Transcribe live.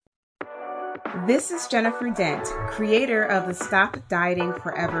This is Jennifer Dent, creator of the Stop Dieting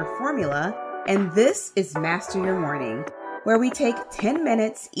Forever formula, and this is Master Your Morning, where we take 10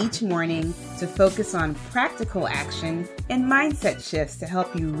 minutes each morning to focus on practical action and mindset shifts to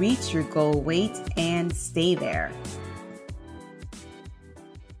help you reach your goal weight and stay there.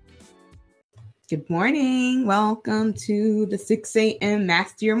 Good morning. Welcome to the 6 a.m.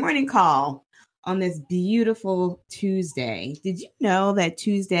 Master Your Morning call on this beautiful Tuesday. Did you know that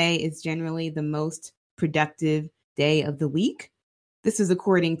Tuesday is generally the most productive day of the week? This is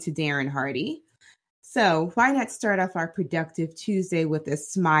according to Darren Hardy. So why not start off our productive Tuesday with a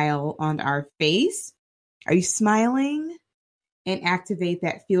smile on our face? Are you smiling? And activate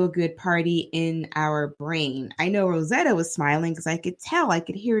that feel-good party in our brain. I know Rosetta was smiling because I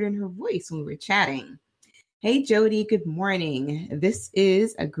could hear it in her voice when we were chatting. Hey, Jody, good morning. This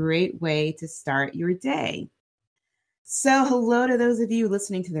is a great way to start your day. So hello to those of you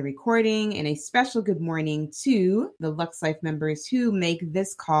listening to the recording, and a special good morning to the Lux Life members who make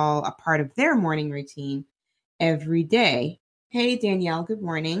this call a part of their morning routine every day. Hey, Danielle, good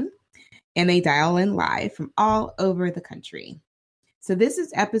morning. And they dial in live from all over the country. So this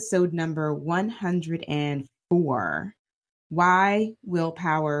is episode number 104, Why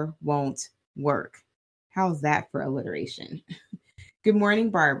Willpower Won't Work. How's that for alliteration? Good morning,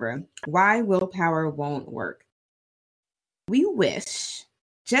 Barbara. Why willpower won't work. We wish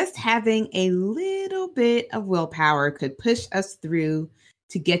just having a little bit of willpower could push us through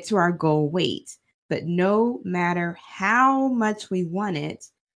to get to our goal weight. But no matter how much we want it,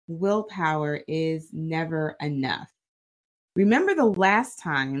 willpower is never enough. Remember the last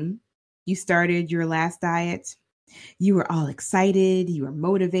time you started your last diet? You were all excited, you were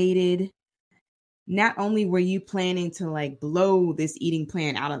motivated. Not only were you planning to blow this eating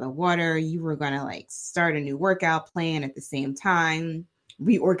plan out of the water, you were going to start a new workout plan at the same time,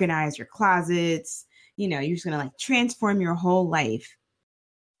 reorganize your closets. You're just going to transform your whole life.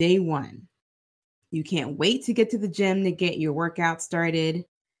 Day one, you can't wait to get to the gym to get your workout started.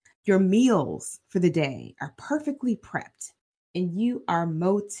 Your meals for the day are perfectly prepped and you are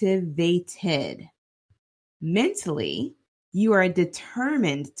motivated. Mentally, you are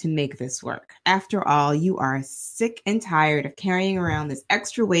determined to make this work. After all, you are sick and tired of carrying around this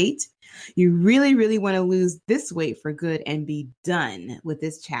extra weight. You really, really want to lose this weight for good and be done with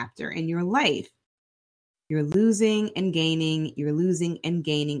this chapter in your life. You're losing and gaining,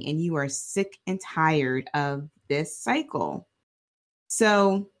 and you are sick and tired of this cycle.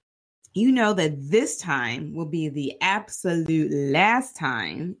 So you know that this time will be the absolute last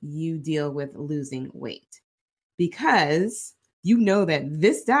time you deal with losing weight. Because you know that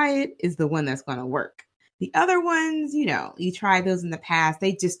this diet is the one that's going to work. The other ones, you tried those in the past,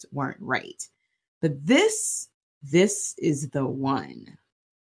 they just weren't right. But this is the one.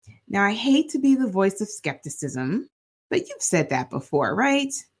 Now, I hate to be the voice of skepticism, but you've said that before,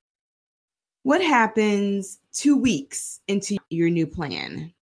 right? What happens 2 weeks into your new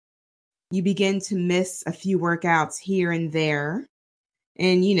plan? You begin to miss a few workouts here and there.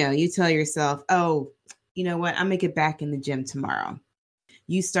 And, you tell yourself, oh, you know what? I'm going to get back in the gym tomorrow.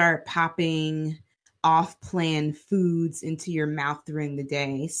 You start popping off-plan foods into your mouth during the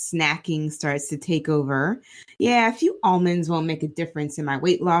day. Snacking starts to take over. Yeah, a few almonds won't make a difference in my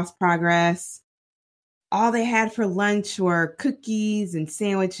weight loss progress. All they had for lunch were cookies and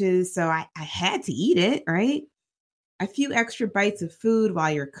sandwiches, so I had to eat it, right? A few extra bites of food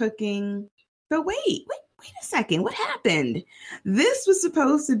while you're cooking. But wait a second. What happened? This was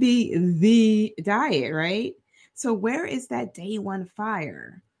supposed to be the diet, right? So where is that day one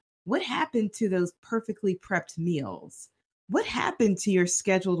fire? What happened to those perfectly prepped meals? What happened to your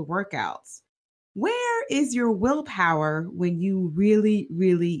scheduled workouts? Where is your willpower when you really,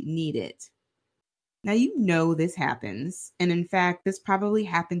 really need it? Now, this happens. And in fact, this probably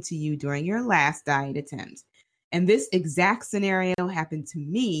happened to you during your last diet attempt. And this exact scenario happened to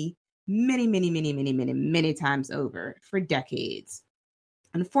me many times over for decades.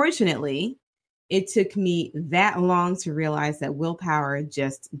 Unfortunately, it took me that long to realize that willpower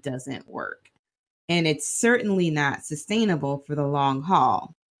just doesn't work. And it's certainly not sustainable for the long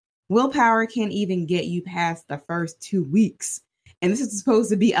haul. Willpower can't even get you past the first 2 weeks. And this is supposed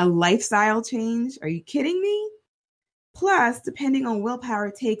to be a lifestyle change. Are you kidding me? Plus, depending on willpower,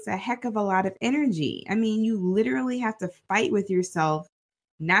 takes a heck of a lot of energy. I mean, you literally have to fight with yourself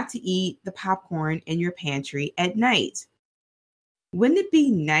not to eat the popcorn in your pantry at night. Wouldn't it be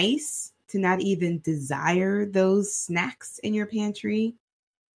nice to not even desire those snacks in your pantry?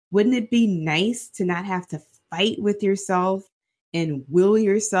 Wouldn't it be nice to not have to fight with yourself and will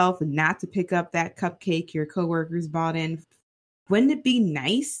yourself not to pick up that cupcake your coworkers bought in Wouldn't it be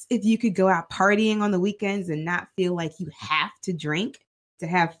nice if you could go out partying on the weekends and not feel like you have to drink to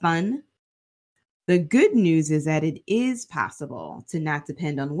have fun? The good news is that it is possible to not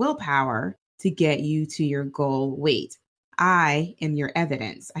depend on willpower to get you to your goal weight. I am your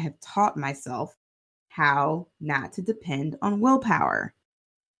evidence. I have taught myself how not to depend on willpower.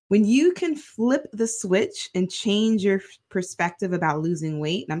 When you can flip the switch and change your perspective about losing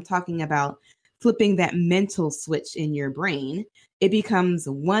weight, and I'm talking about flipping that mental switch in your brain, it becomes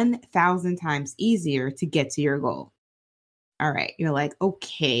 1,000 times easier to get to your goal. All right, you're like,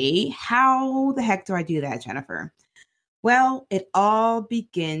 okay, how the heck do I do that, Jennifer? Well, it all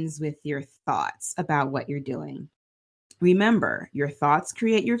begins with your thoughts about what you're doing. Remember, your thoughts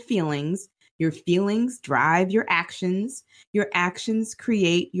create your feelings drive your actions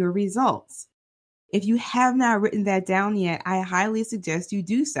create your results. If you have not written that down yet, I highly suggest you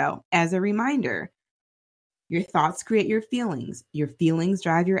do so as a reminder. Your thoughts create your feelings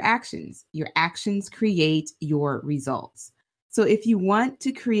drive your actions create your results. So if you want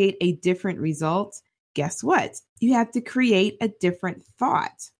to create a different result, guess what? You have to create a different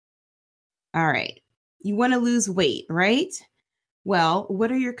thought. All right. You want to lose weight, right? Well,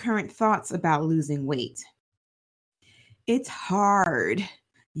 what are your current thoughts about losing weight? It's hard.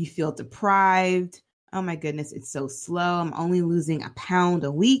 You feel deprived. Oh my goodness, it's so slow. I'm only losing a pound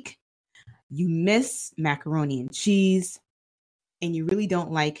a week. You miss macaroni and cheese, and you really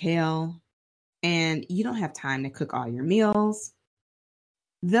don't like kale, and you don't have time to cook all your meals.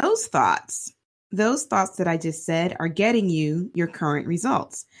 Those thoughts that I just said are getting you your current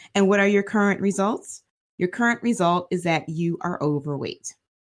results. And what are your current results? Your current result is that you are overweight.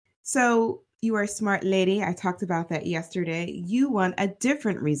 So you are a smart lady. I talked about that yesterday. You want a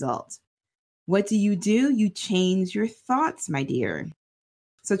different result. What do? You change your thoughts, my dear.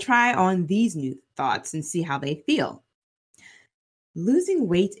 So try on these new thoughts and see how they feel. Losing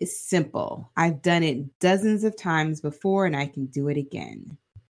weight is simple. I've done it dozens of times before, and I can do it again.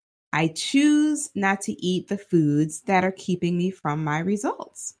 I choose not to eat the foods that are keeping me from my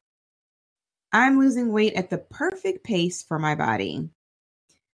results. I'm losing weight at the perfect pace for my body.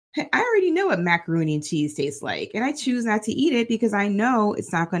 I already know what macaroni and cheese tastes like, and I choose not to eat it because I know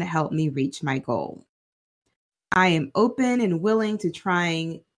it's not going to help me reach my goal. I am open and willing to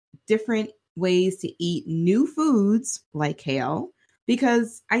trying different ways to eat new foods like kale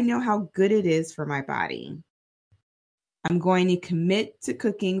because I know how good it is for my body. I'm going to commit to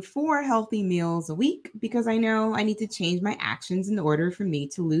cooking 4 healthy meals a week because I know I need to change my actions in order for me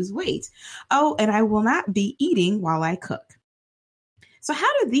to lose weight. Oh, and I will not be eating while I cook. So how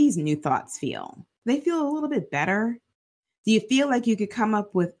do these new thoughts feel? They feel a little bit better. Do you feel like you could come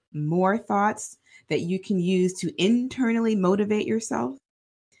up with more thoughts that you can use to internally motivate yourself?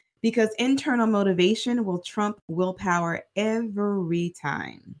 Because internal motivation will trump willpower every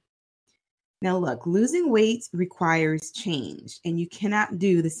time. Now, look, losing weight requires change, and you cannot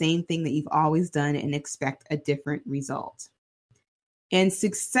do the same thing that you've always done and expect a different result. And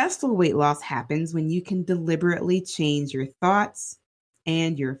successful weight loss happens when you can deliberately change your thoughts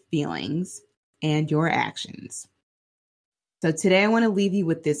and your feelings and your actions. So today I want to leave you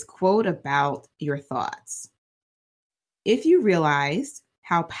with this quote about your thoughts. If you realized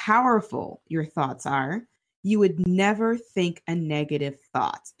how powerful your thoughts are, you would never think a negative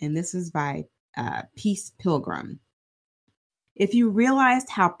thought. And this is by Peace Pilgrim. If you realized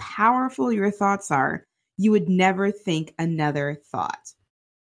how powerful your thoughts are, you would never think another thought.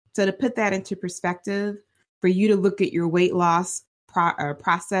 So to put that into perspective, for you to look at your weight loss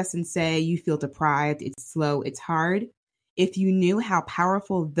process and say you feel deprived, it's slow, it's hard. If you knew how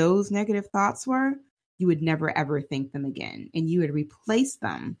powerful those negative thoughts were, you would never ever think them again. And you would replace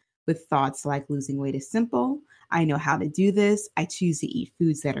them with thoughts like losing weight is simple. I know how to do this. I choose to eat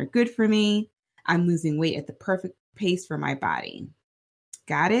foods that are good for me. I'm losing weight at the perfect pace for my body.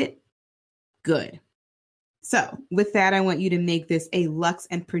 Got it? Good. So with that, I want you to make this a luxe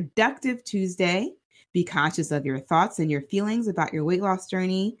and productive Tuesday. Be conscious of your thoughts and your feelings about your weight loss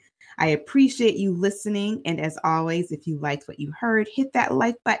journey. I appreciate you listening. And as always, if you liked what you heard, hit that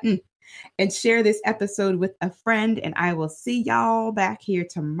like button and share this episode with a friend. And I will see y'all back here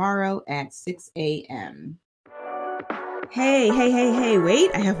tomorrow at 6 a.m. Hey,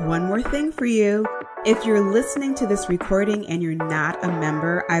 wait, I have one more thing for you. If you're listening to this recording and you're not a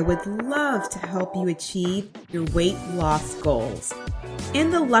member, I would love to help you achieve your weight loss goals. In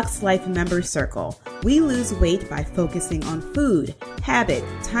the Luxe Life Member Circle, we lose weight by focusing on food, habit,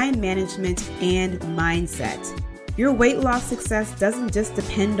 time management, and mindset. Your weight loss success doesn't just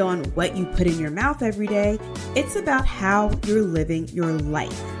depend on what you put in your mouth every day. It's about how you're living your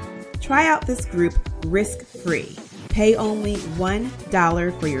life. Try out this group risk-free. Pay only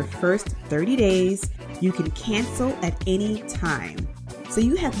 $1 for your first 30 days. You can cancel at any time. So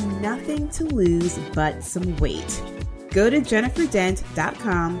you have nothing to lose but some weight. Go to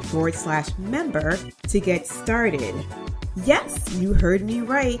jenniferdent.com/member to get started. Yes, you heard me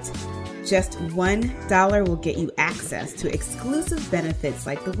right. Just $1 will get you access to exclusive benefits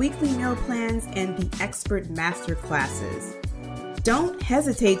like the weekly meal plans and the expert master classes. Don't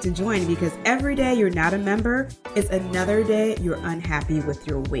hesitate to join, because every day you're not a member is another day you're unhappy with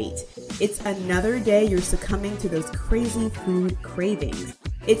your weight. It's another day you're succumbing to those crazy food cravings.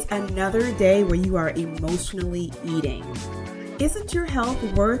 It's another day where you are emotionally eating. Isn't your health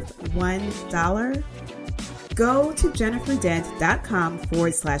worth $1? Go to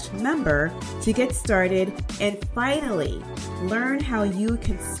jenniferdent.com/member to get started and finally learn how you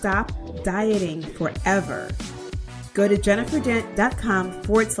can stop dieting forever. Go to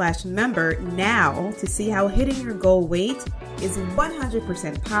jenniferdent.com/member now to see how hitting your goal weight is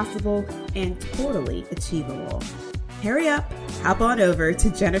 100% possible and totally achievable. Hurry up, hop on over to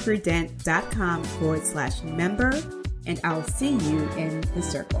jenniferdent.com/member, and I'll see you in the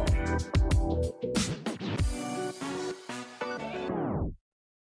circle.